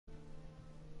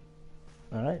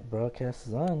Alright, broadcast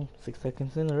is on. 6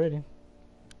 seconds in already.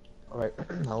 Alright,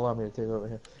 allow me to take over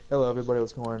here. Hello everybody,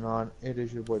 what's going on? It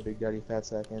is your boy Big Daddy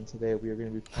Fatsack, and today we are going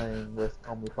to be playing with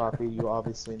Papi. You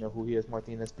obviously know who he is,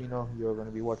 Martin Espino. You're going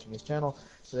to be watching his channel.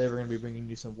 Today we're going to be bringing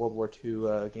you some World War II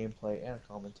gameplay and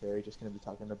commentary. Just going to be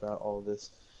talking about all of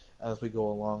this as we go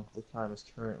along. The time is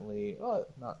currently,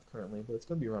 not currently, but it's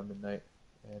going to be around midnight.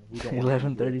 And we don't want to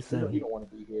be here. 11:37. We don't want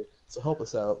to be here. So help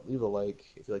us out. Leave a like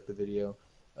if you like the video.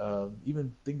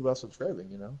 Even think about subscribing,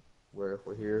 you know? We're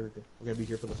here. We're going to be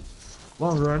here for the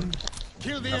long run.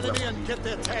 Kill the enemy and get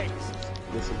their tanks.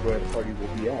 This is where the party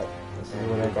will be at. This is And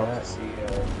what we're I about got. to see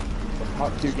some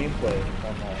top tier gameplay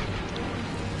from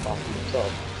Papi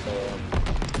himself. So,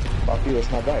 Papi,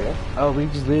 let's not die, yeah? Oh, we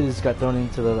just literally just got thrown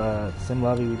into the same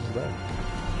lobby we just left.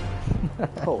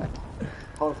 Oh,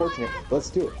 how unfortunate. Let's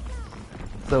do it.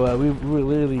 So we were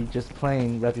literally just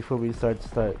playing right before we decided to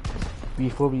start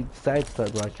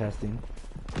broadcasting,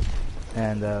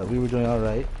 and we were doing all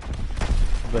right.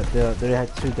 But they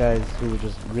had two guys who were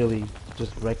just really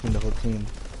just wrecking the whole team,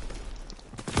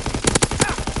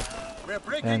 We're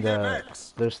breaking and their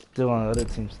backs. they're still on the other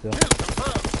team still.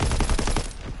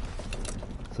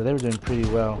 So they were doing pretty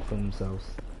well for themselves.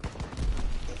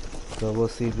 So we'll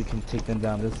see if we can take them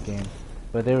down this game.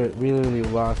 But we really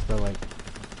lost by like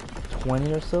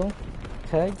 20 or so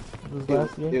tags this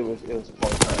last game. It was a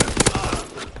quality.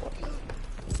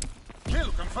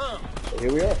 Kill confirmed. So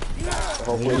here we are.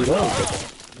 Hopefully we don't.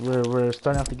 We're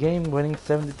starting off the game, winning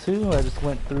 7-2. I just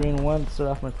went 3-1 to start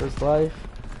off my first life.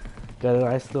 Got a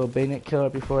nice little bayonet kill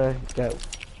right before I got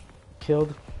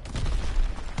killed.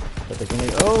 But they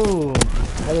can oh!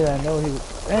 How did I know he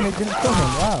was... And it didn't kill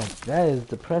him. Wow, that is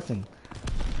depressing.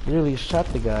 Literally shot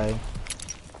the guy.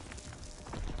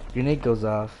 Grenade goes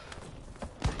off.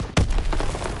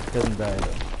 Doesn't die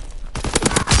though.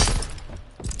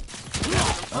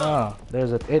 Oh,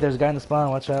 there's a guy in the spawn.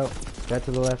 Watch out. Guy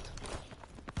to the left.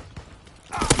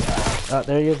 Oh,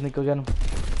 there he is. Niko, get him.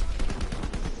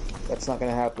 That's not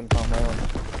gonna happen, Tom Brown.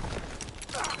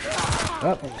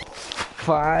 Oh,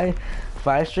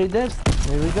 five straight deaths.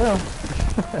 Here we go.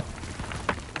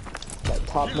 That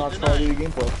top-notch quality of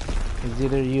gameplay. It's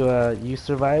either you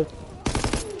survive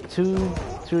two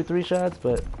or three shots,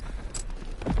 but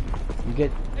you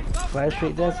get 5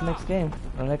 straight deaths next game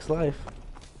or next life.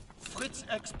 Fritz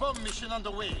X-bomb mission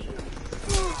underway.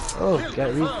 Oh,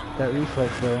 got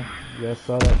reflex though. You guys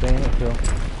saw that bayonet kill.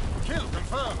 Kill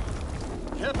confirmed.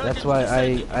 That's why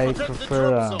I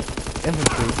prefer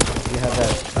infantry. You have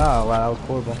that. Oh wow, that was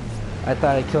horrible. I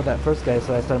thought I killed that first guy,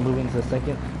 so I started moving to the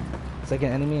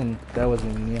second enemy, and that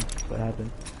wasn't even what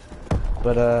happened.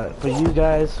 But for you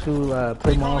guys who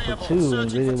play Modern Warfare 2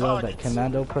 and really love that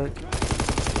commando perk, you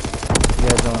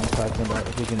guys know what I'm talking about.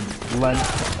 If you can lunge.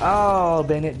 Oh,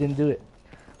 bayonet didn't do it.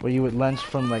 Where you would lunge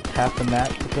from like half the map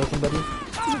to kill somebody.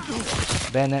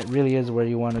 Bayonet really is where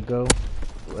you want to go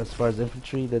as far as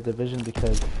infantry, the division,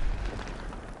 because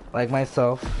like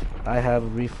myself, I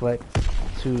have reflex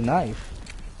to knife,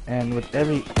 and with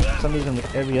for some reason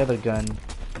with every other gun,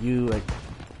 you like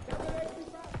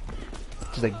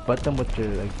just like butt them with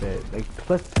your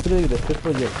plus literally the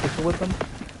pistol, your pistol with them,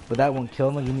 but that won't kill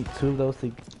them. You need 2 of those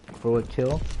for a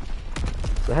kill.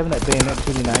 So having that bayonet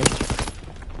pretty nice,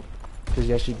 because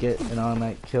you actually get an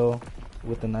automatic kill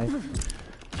with the knife.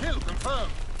 Kill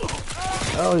confirmed.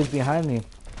 Oh, he's behind me.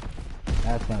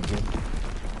 That's not good.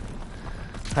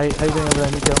 How you doing over there,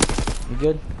 Niko? You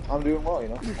good? I'm doing well, you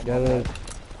know. Got a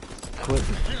quick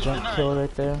jump kill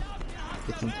right there.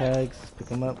 Get some tags, pick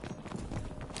them up.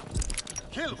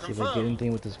 Kill See if I get confirmed.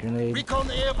 anything with this grenade.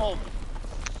 Recon airborne.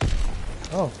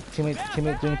 Oh, teammate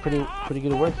doing pretty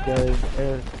good work. You got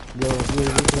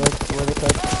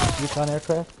recon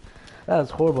aircraft. That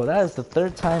was horrible. That is the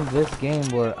 3rd time this game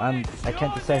where I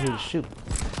can't decide who to shoot.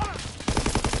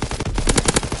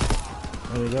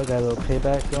 There we go, got a little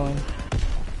payback going.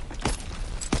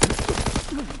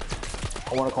 I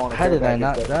want to call in a How did I payback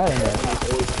not if die in that?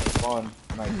 It's always fun,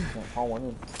 and I can't call one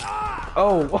in.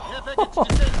 Oh!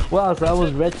 Wow, so I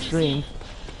was red screen.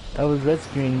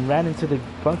 Ran into the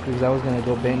bunkers. I was gonna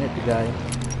go bayonet the guy.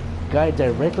 Guy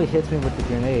directly hits me with the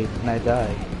grenade, and I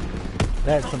died.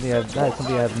 That's something I have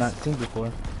not seen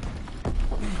before.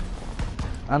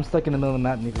 I'm stuck in the middle of the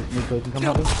map, Niko. You can come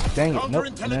help me? Dang it, nope.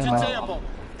 Never mind.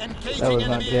 That was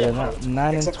not good enough.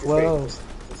 9 and 12.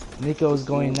 Niko's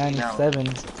going 97.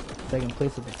 2nd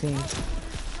place of the team.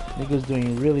 Niko's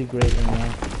doing really great right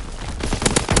now.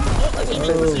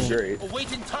 Oh.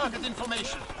 Awaiting target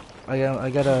information. I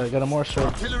got a more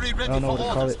short. Artillery ready I don't know for what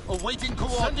to call orders. it. Awaiting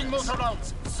coordinates. Sending motor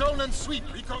rounds. Zone and sweep.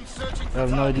 Recon searching I have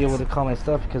no idea what to call my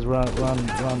stuff because we're on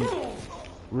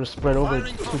we're spread over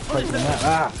Firing two from parts of the map.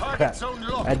 Ah, crap. Target zone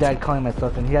locked. I died calling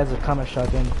myself, and he has a combat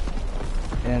shotgun.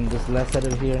 And this left side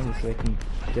of here, so I can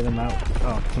get him out.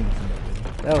 Oh, team.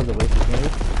 That was a waste of game.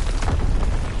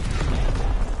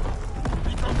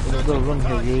 There's a little room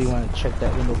here. You really want to check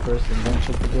that window first and then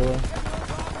check the door.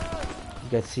 You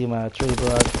guys see my tree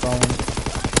barrage falling.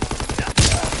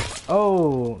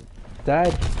 Oh,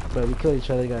 died, but we killed each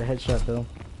other. Got a headshot though.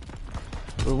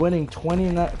 We're winning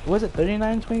 29. Was it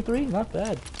 39-23? Not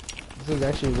bad. This is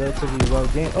actually a relatively well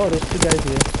game. Oh, there's two guys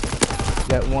here.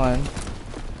 Got one.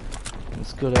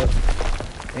 Let's go up.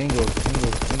 Angles.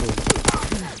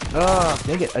 Oh,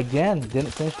 dang it! Again,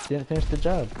 didn't finish the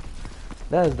job.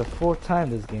 That is the fourth time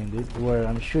this game, dude, where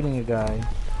I'm shooting a guy,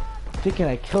 thinking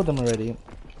I killed him already,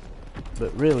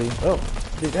 but really, oh,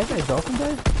 did that guy dolphin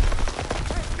dive?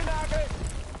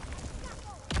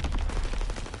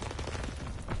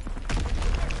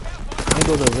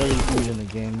 Angles are really huge in the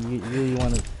game. You really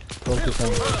want to focus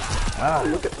on. Ah,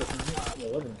 Look at this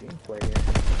 11 gameplay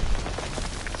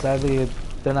here. sadly,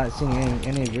 they're not seeing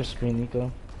any of your screen,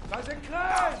 Nico.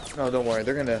 No, don't worry.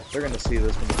 They're gonna see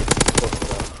this when it gets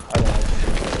posted up. I don't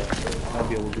know. I'll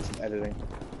be able to do some editing.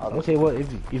 Okay, well, if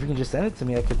you can just send it to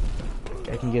me, I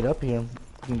can get up here.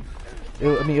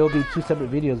 It'll be two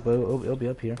separate videos, but it'll be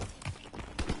up here.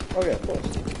 Oh yeah, of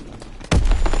course.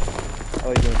 I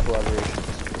like doing collaborations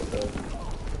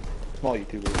with small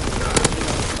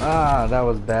YouTubers. Ah, that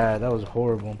was bad. That was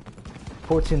horrible.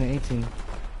 14 and 18.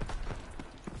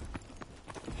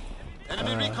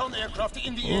 Enemy recon aircraft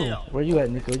in the Ooh, air. where you at,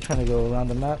 Nico? You trying to go around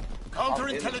the map?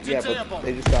 Counterintelligence Yeah, but airborne.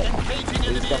 they just got Engaging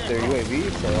enemy their aircraft.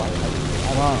 UAV, so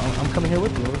I'm coming here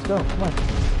with you. Let's go. Come on.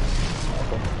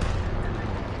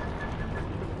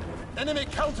 Enemy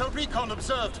counter recon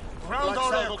observed. Ground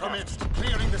our aircraft.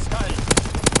 Clearing the sky.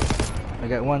 I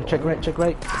got one. Check right. Check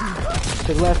left.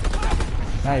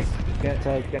 Nice. Get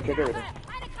tag. can't check everything.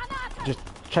 Just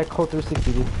check whole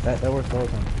 360, dude. That works all the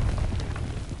time.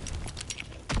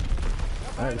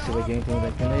 Alright, let's see if I get anything with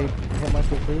that grenade. Hit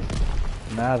marker, please.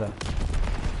 Nada.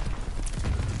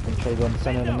 And try to go in the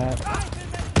center of the map.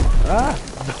 Ah!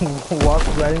 Walked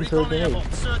right into a Recon grenade.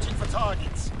 airborne. Searching for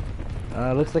targets.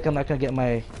 Looks like I'm not gonna get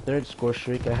my third score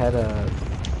streak. I had a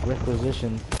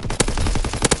requisition. So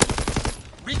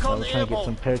I Recon was trying to get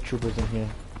some airborne. paratroopers in here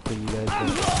for you guys.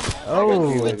 But... Oh!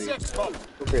 Oh! UXF spot.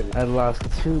 Go crazy. I lost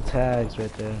 2 tags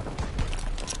right there.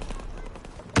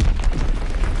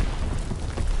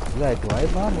 Is that a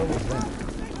glide bomb? What was that?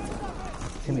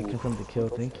 Teammate confirmed the kill,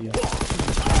 thank you.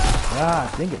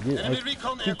 Ah, dang it, dude. Enemy I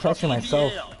recon keep aircraft catching in the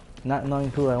myself, air. not knowing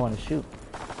who I want to shoot.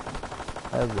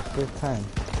 That was the 5th time.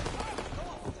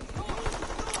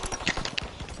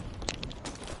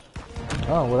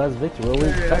 Oh, well that's victory. Well,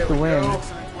 we got the win,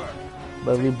 Excellent work.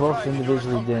 but we both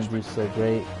individually didn't do so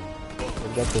great.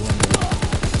 We got the win though.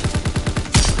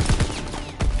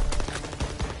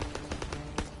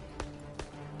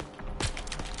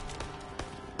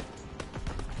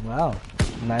 Wow,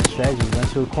 nice strategy. Went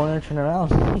to a corner, turn around.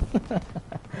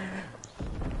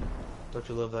 Don't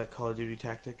you love that Call of Duty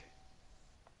tactic?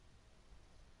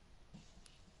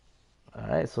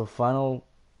 Alright, so final.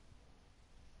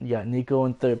 You got Nico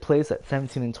in 3rd place at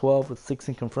 17 and 12 with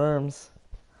 16 confirms.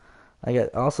 I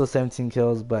got also 17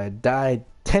 kills, but I died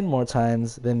 10 more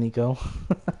times than Nico.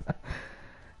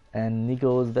 And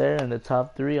Nico was there in the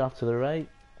top 3 off to the right.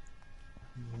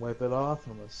 Wipe it off.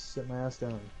 I'm gonna sit my ass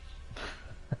down.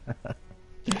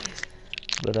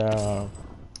 But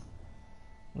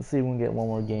let's see if we can get one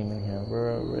more game in here.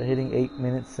 We're hitting 8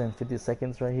 minutes and 50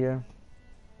 seconds right here.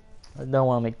 I don't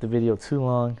want to make the video too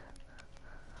long.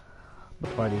 The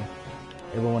party.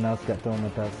 Everyone else got thrown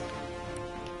with us.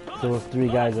 So those 3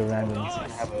 guys are random.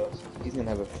 He's gonna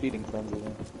have a feeding frenzy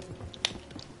then.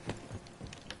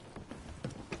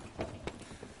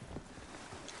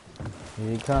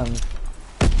 Here he comes.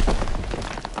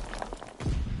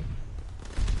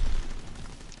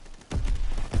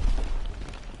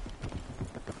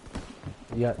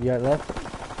 You got left?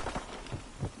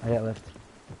 I got left.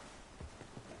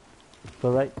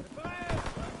 Go right.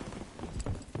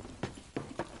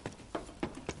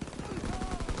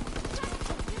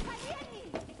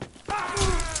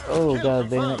 Oh, got a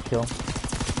bayonet kill.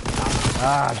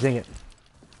 Ah, dang it.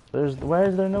 Why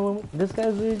is there no one? This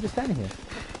guy's literally just standing here.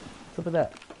 What's up with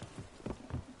that?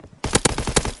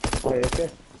 Okay.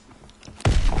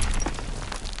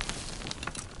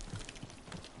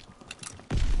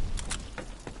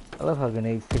 I love how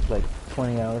grenades take like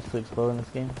 20 hours to explode in this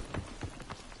game.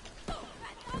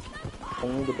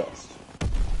 Only the best.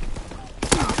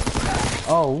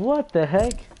 Oh, what the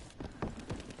heck?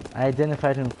 I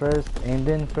identified him first, aimed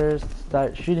in first,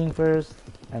 started shooting first,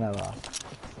 and I lost.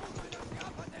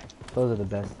 Those are the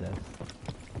best deaths.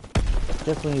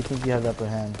 Just when you think you have the upper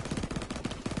hand.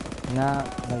 Nah,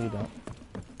 no you don't.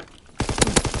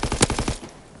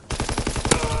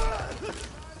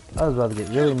 I was about to get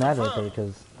really mad right there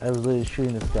because I was literally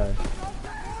shooting this guy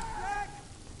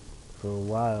for a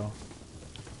while.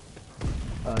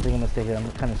 I think I'm gonna stay here. I'm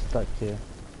kind of stuck here.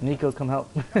 Niko, come help.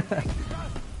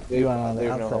 You are on the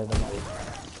outside of the map.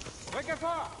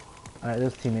 Alright,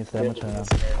 there's teammates there. I'm gonna turn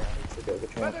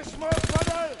around.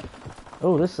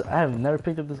 Oh, this, I have never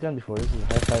picked up this gun before. This is a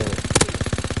high fire.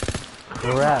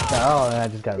 Crap. Oh, and I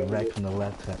just got wrecked from the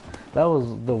left. That was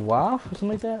the WAF or something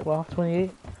like that? WAF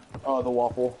 28? Oh, the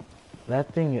waffle.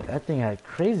 That thing had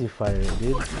crazy fire,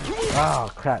 dude. Oh,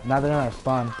 crap. Now they're in our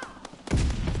spawn.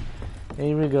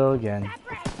 Here we go again.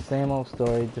 Same old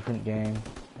story, different game.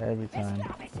 Every time.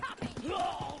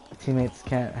 Teammates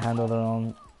can't handle their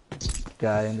own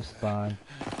guy in the spawn.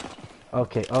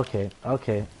 Okay. Oh,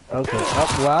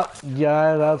 wow.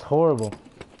 Yeah, that was horrible.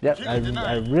 Yep,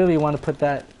 I really want to put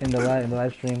that in the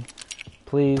live stream.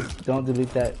 Please don't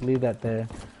delete that. Leave that there.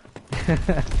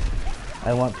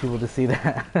 I want people to see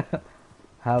that.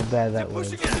 How bad that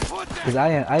was. Because I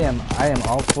am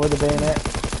all for the bayonet,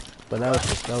 but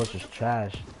that was just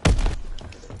trash.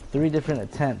 3 different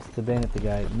attempts to bayonet the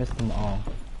guy, missed them all.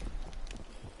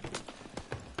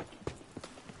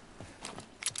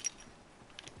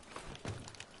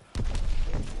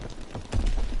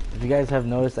 If you guys have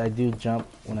noticed, I do jump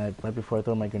when right before I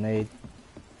throw my grenade.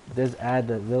 It does add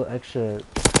a little extra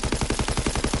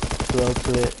throw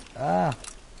to it. Ah,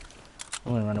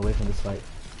 I'm gonna run away from this fight.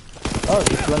 Oh,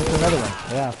 just run into another one.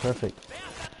 Yeah, perfect.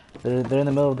 They're in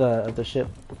the middle of the ship.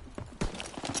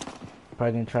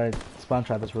 Probably gonna try to spawn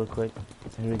trap us real quick.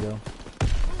 Here we go.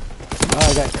 Oh,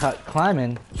 I got caught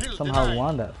climbing. Somehow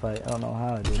won that fight. I don't know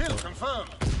how I did that.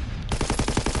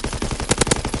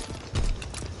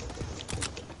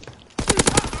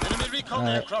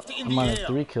 Alright, I'm on a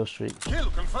 3-kill streak.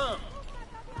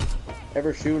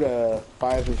 Ever shoot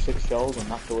 5 or 6 shells and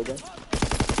not kill them?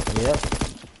 Yep.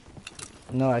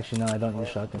 No, actually, no, I don't use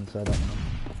shotgun, so I don't know.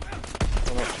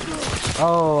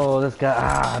 Oh, this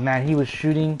guy, man, he was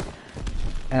shooting,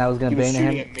 and I was gonna bayonet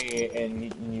him. He was shooting at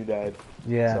me, and you died.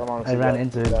 Yeah, so I ran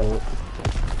into his bullet.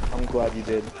 I'm glad you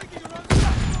did.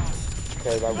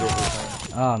 Because I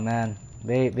really Oh man,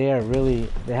 they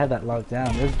have that locked down.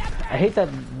 I hate that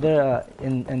they're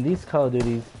in these Call of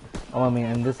Duties. Oh, I mean,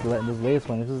 in this latest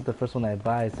one, this is the first one I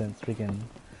buy since freaking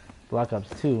Black Ops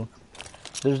 2.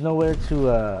 There's nowhere to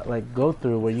like go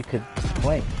through where you could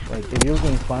flank. Like if you were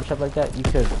doing spawn trap like that, you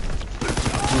could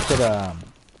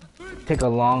take a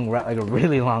long route, like a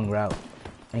really long route,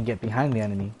 and get behind the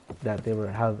enemy that they were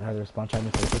how they're spawn trapping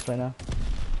like this right now.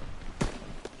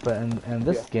 But in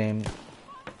this game,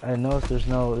 I noticed there's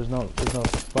no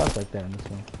spots like that in this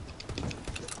one.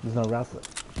 There's no routes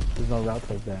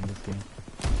like that in this game.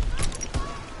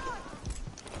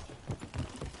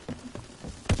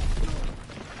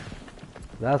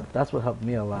 That's what helped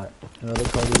me a lot. Another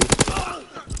Call of Duty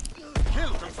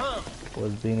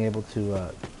was being able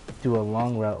to do a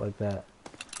long route like that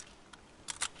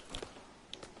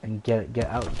and get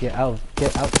out of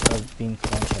being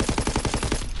spawn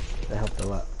trapped. That helped a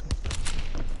lot.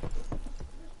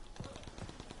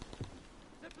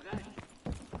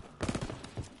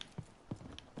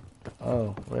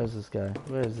 Oh, where is this guy?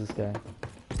 Where is this guy?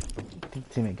 I think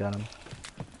teammate got him.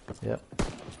 Yep.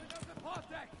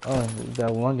 Oh,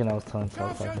 that one gun I was talking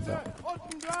about.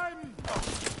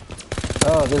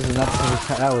 Oh, this is not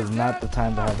that was not the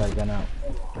time to have that gun out.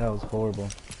 That was horrible.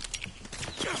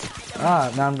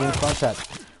 Ah, now I'm getting spawn trapped.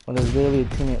 When there's literally a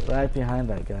teammate right behind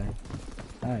that guy.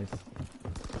 Nice.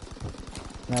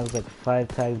 Now there's like 5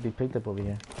 tags to be picked up over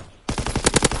here.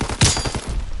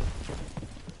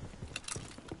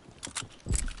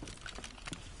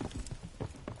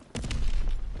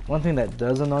 One thing that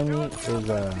does annoy me is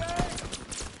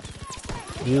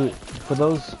for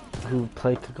those who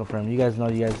play Confirm, you guys know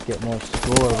you guys get more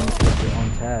score when you pick your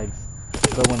own tags.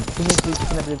 But when teammates do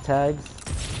pick up your tags,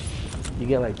 you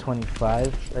get like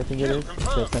 25, I think it is,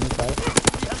 so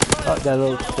 75. Oh, that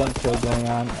little stunt kill going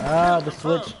on. Ah, the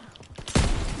switch.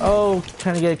 Oh,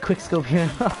 trying to get a quick scope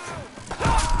here.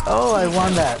 Oh, I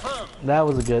won that. That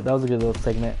was a good little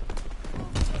segment.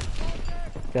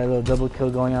 Got a little double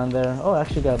kill going on there. Oh,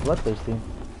 actually got bloodthirsty.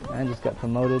 And just got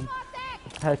promoted.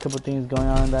 Had a couple things going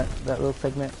on in that little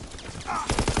segment.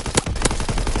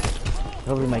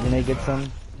 Hopefully my grenade gets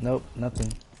some. Nope,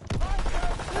 nothing.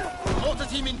 Mortar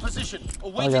team in position.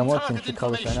 I got more teams to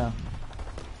call us right now.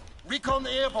 Recon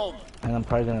airborne. And I'm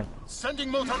probably gonna. Sending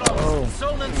motor oh,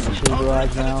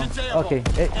 garage now. Okay,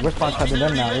 hey, we're spawn trapping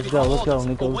them now. Let's go,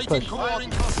 Nico. Let's push.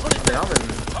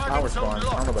 I'll target zone respond. I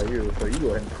don't know locked. about you, so you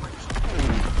go ahead.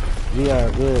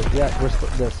 We're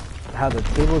this, how the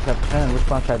tables have turned, we're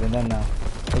spawn trapping them now.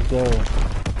 Let's go.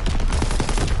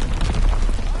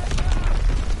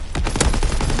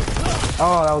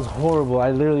 Oh, that was horrible.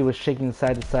 I literally was shaking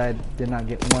side to side, did not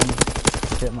get one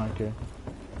hit marker.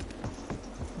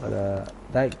 But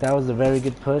that was a very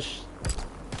good push.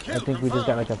 I think we just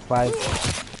got like a five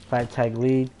tag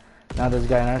lead. Now there's a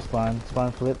guy in our spawn.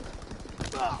 Spawn flipped.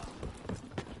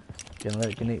 Gonna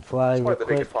let Grenade fly That's real probably the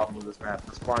quick. biggest problem with this map.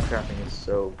 The spawn trapping is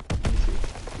so easy.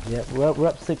 Yep, we're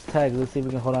up 6 tags. Let's see if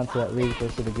we can hold on to that lead for the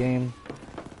rest of the game.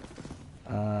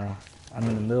 I'm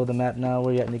in the middle of the map now.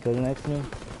 Where you at, Niko? You next to me?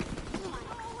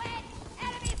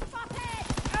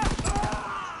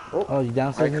 Oh, you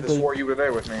downstairs, I could Niko? have swore you were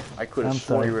there with me. I could have I'm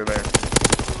swore sorry. you were there.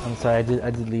 I'm sorry. I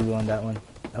did leave you on that one.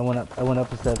 I went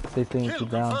up instead of staying with you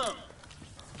down. Confirmed.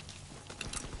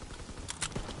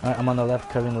 Alright, I'm on the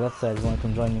left, covering the left side. You want to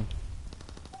come join me?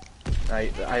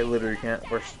 I literally can't.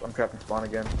 I'm trapped in spawn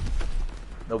again.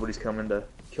 Nobody's coming to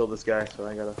kill this guy, so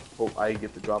I gotta hope I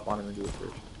get the drop on him and do it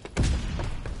first.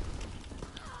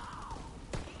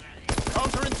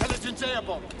 Counterintelligence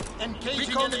airborne.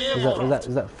 Engaging enemy airborne.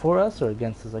 Is that for us or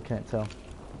against us? I can't tell.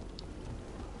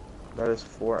 That is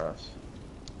for us.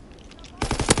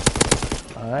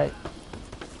 Alright.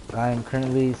 I am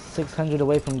currently 600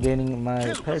 away from gaining my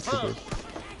paratroopers.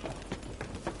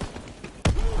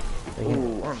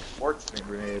 Ooh, unfortunate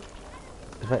grenade.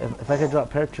 If I could drop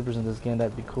paratroopers in this game,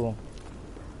 that'd be cool.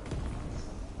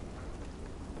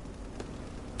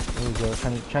 There we go.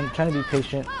 Trying to be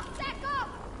patient.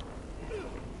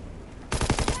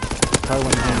 Probably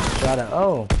when getting shot at.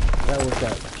 Oh, that worked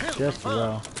out just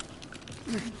well.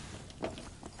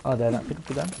 Oh, did I not pick up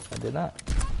the gun? I did not.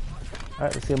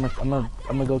 Alright, let's see. I'm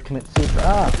gonna go commit suicide.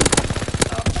 Ah!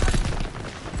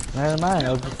 Never mind.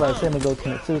 I was just about to say I'm gonna go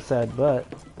commit suicide, but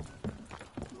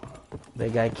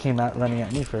that guy came out running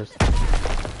at me first.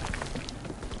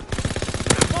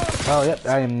 Oh, yep.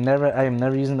 I am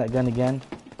never using that gun again.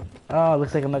 Oh,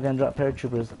 looks like I'm not gonna drop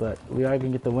paratroopers, but we are gonna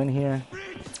get the win here.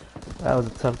 That was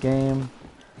a tough game.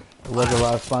 There was a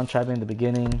lot of spawn trapping in the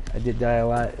beginning. I did die a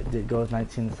lot. It did go with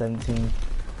 19 and 17.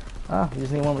 Ah, we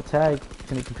just need one more tag.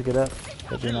 Timmy can pick it up.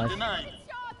 That'd be nice.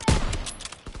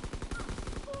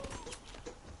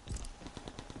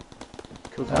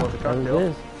 There it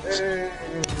is.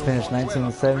 Finished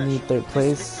 1970, third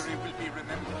place.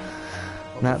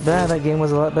 Not bad. That game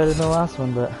was a lot better than the last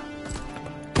one, but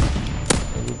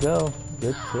there you go.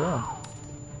 Good kill.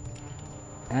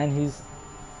 And he's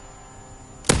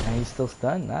still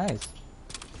stunned. Nice.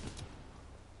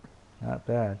 Not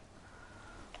bad.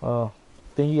 Well,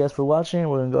 thank you guys for watching.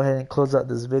 We're gonna go ahead and close out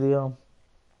this video.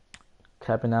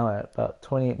 Capping out at about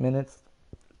 28 minutes.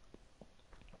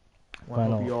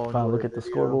 Final look at the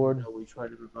scoreboard. We try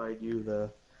to provide you the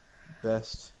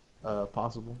best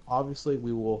possible. Obviously,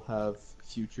 we will have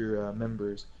future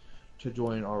members to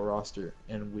join our roster,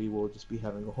 and we will just be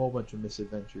having a whole bunch of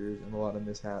misadventures and a lot of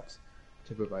mishaps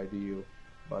to provide to you.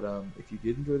 But if you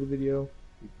did enjoy the video,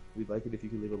 we'd like it if you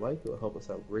could leave a like. It will help us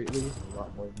out greatly, a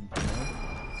lot more than you can know.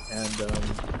 And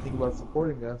think about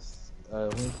supporting us.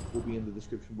 Link will be in the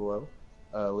description below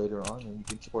later on, and you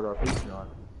can support our Patreon.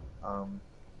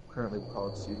 Currently we're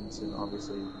college students, and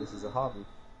obviously this is a hobby,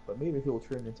 but maybe if it will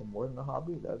turn into more than a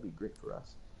hobby, that would be great for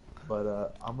us.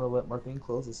 But I'm going to let Martine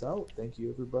close this out. Thank you,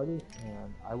 everybody,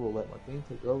 and I will let Martine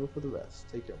take over for the rest.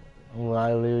 Take care, Martine. Well,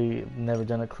 I literally never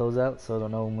done a closeout, so I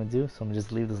don't know what I'm going to do, so I'm going to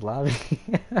just leave this lobby.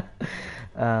 You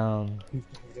going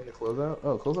to close out?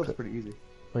 Oh, closeout's pretty easy.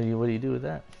 What do you do with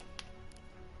that?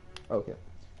 Okay.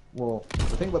 Well,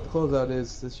 the thing about the closeout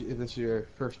is, if this is your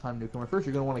first time newcomer, first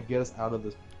you're going to want to get us out of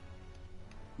this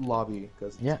lobby,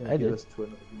 because it's going to get us to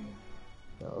another game.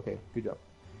 Okay, good job.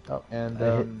 Oh, and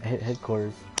hit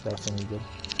headquarters. That's gonna be good.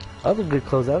 That was a good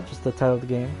closeout. Just the title of the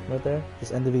game right there.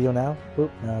 Just end the video now.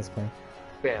 Oop, now it's playing.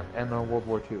 Bam, and World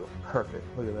War II. Perfect.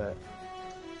 Look at that.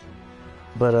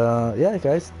 But yeah,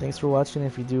 guys, thanks for watching.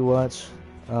 If you do watch,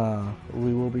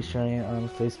 we will be sharing it on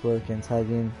Facebook and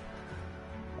tagging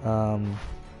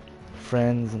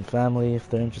friends and family if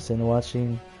they're interested in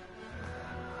watching.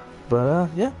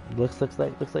 But yeah, looks like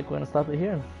we're gonna stop it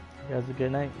here. You guys have a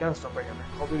good night. You gotta stop right here.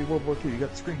 Call of Duty World War II. You got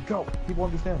the screen. Go. People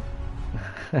understand.